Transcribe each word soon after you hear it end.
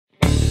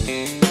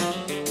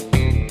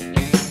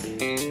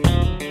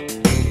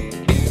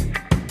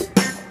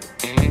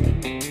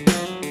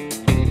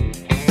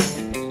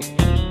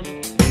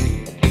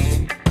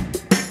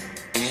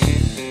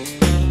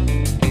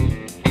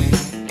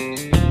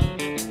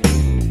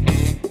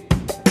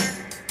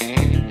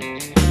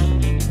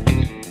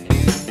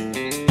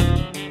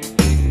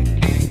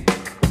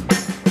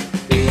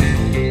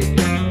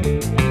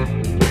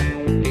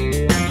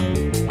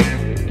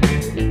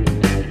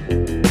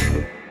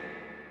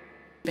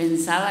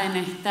Pensaba en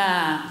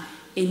esta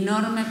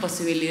enorme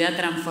posibilidad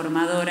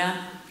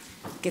transformadora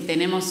que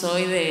tenemos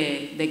hoy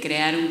de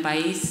crear un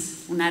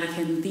país, una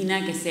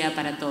Argentina que sea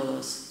para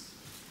todos.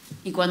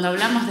 Y cuando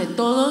hablamos de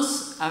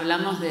todos,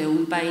 hablamos de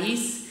un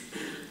país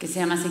que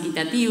sea más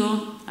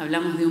equitativo,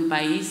 hablamos de un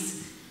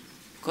país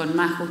con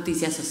más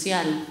justicia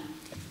social,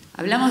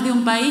 hablamos de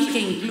un país que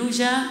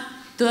incluya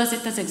todas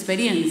estas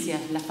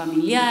experiencias, la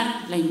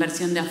familiar, la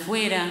inversión de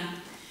afuera,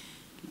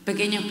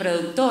 pequeños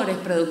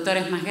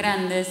productores más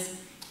grandes,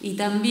 y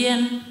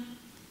también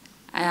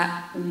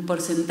a un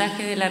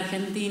porcentaje de la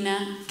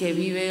Argentina que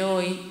vive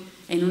hoy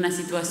en una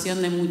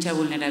situación de mucha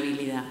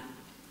vulnerabilidad.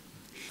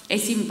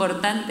 Es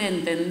importante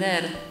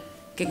entender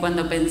que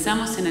cuando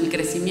pensamos en el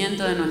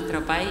crecimiento de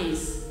nuestro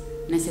país,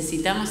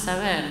 necesitamos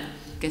saber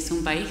que es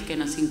un país que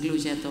nos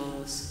incluye a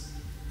todos.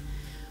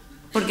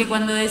 Porque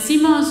cuando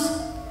decimos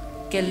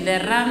que el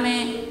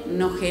derrame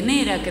no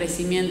genera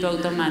crecimiento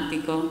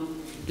automático,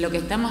 lo que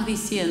estamos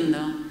diciendo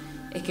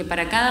es que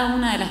para cada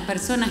una de las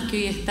personas que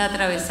hoy está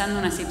atravesando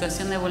una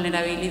situación de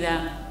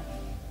vulnerabilidad,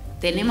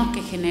 tenemos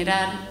que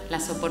generar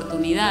las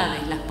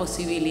oportunidades, las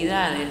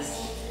posibilidades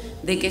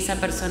de que esa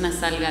persona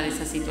salga de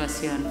esa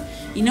situación.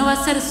 Y no va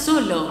a ser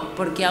solo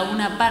porque a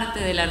una parte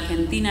de la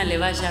Argentina le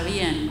vaya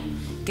bien,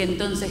 que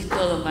entonces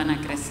todos van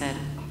a crecer.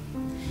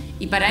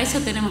 Y para eso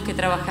tenemos que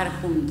trabajar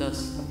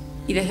juntos.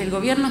 Y desde el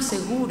gobierno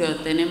seguro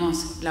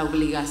tenemos la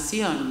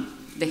obligación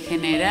de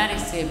generar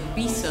ese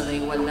piso de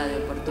igualdad de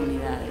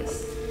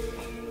oportunidades.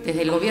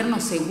 Desde el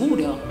gobierno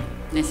seguro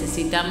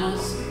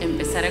necesitamos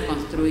empezar a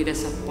construir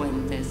esos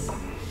puentes.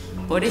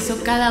 Por eso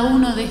cada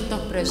uno de estos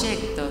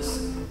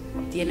proyectos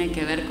tiene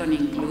que ver con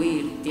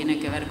incluir, tiene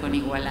que ver con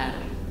igualar.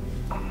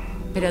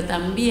 Pero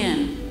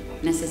también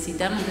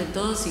necesitamos de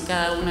todos y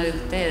cada uno de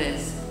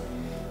ustedes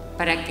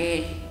para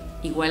que,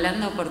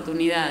 igualando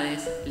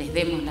oportunidades, les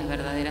demos las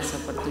verdaderas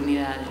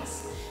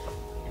oportunidades,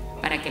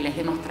 para que les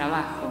demos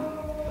trabajo.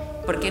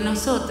 Porque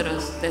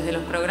nosotros, desde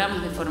los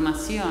programas de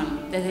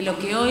formación, desde lo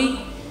que hoy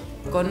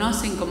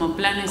conocen como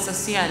planes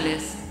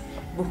sociales,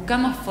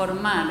 buscamos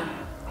formar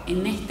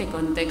en este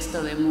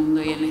contexto de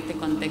mundo y en este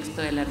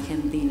contexto de la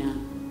Argentina,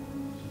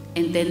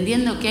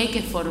 entendiendo que hay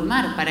que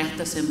formar para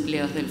estos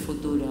empleos del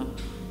futuro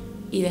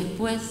y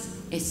después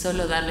es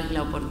solo darles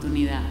la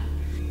oportunidad.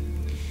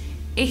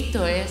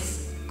 Esto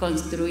es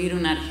construir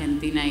una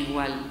Argentina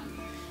igual.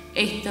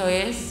 Esto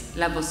es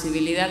la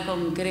posibilidad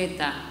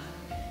concreta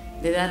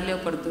de darle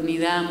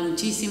oportunidad a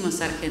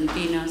muchísimos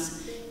argentinos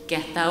que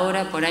hasta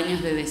ahora, por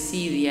años de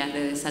desidia,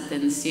 de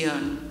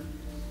desatención,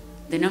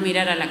 de no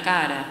mirar a la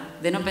cara,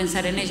 de no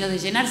pensar en ellos, de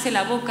llenarse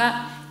la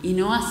boca y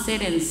no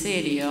hacer en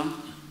serio,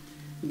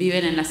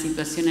 viven en la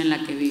situación en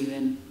la que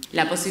viven.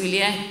 La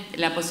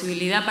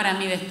posibilidad para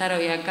mí de estar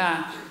hoy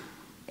acá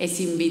es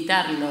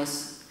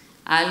invitarlos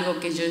a algo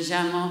que yo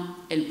llamo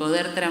el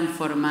poder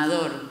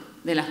transformador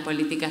de las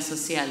políticas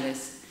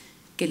sociales,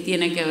 que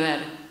tiene que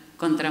ver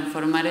con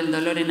transformar el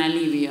dolor en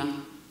alivio,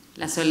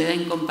 la soledad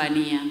en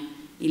compañía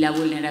y la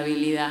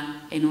vulnerabilidad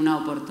en una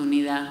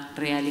oportunidad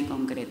real y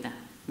concreta.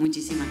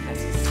 Muchísimas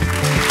gracias.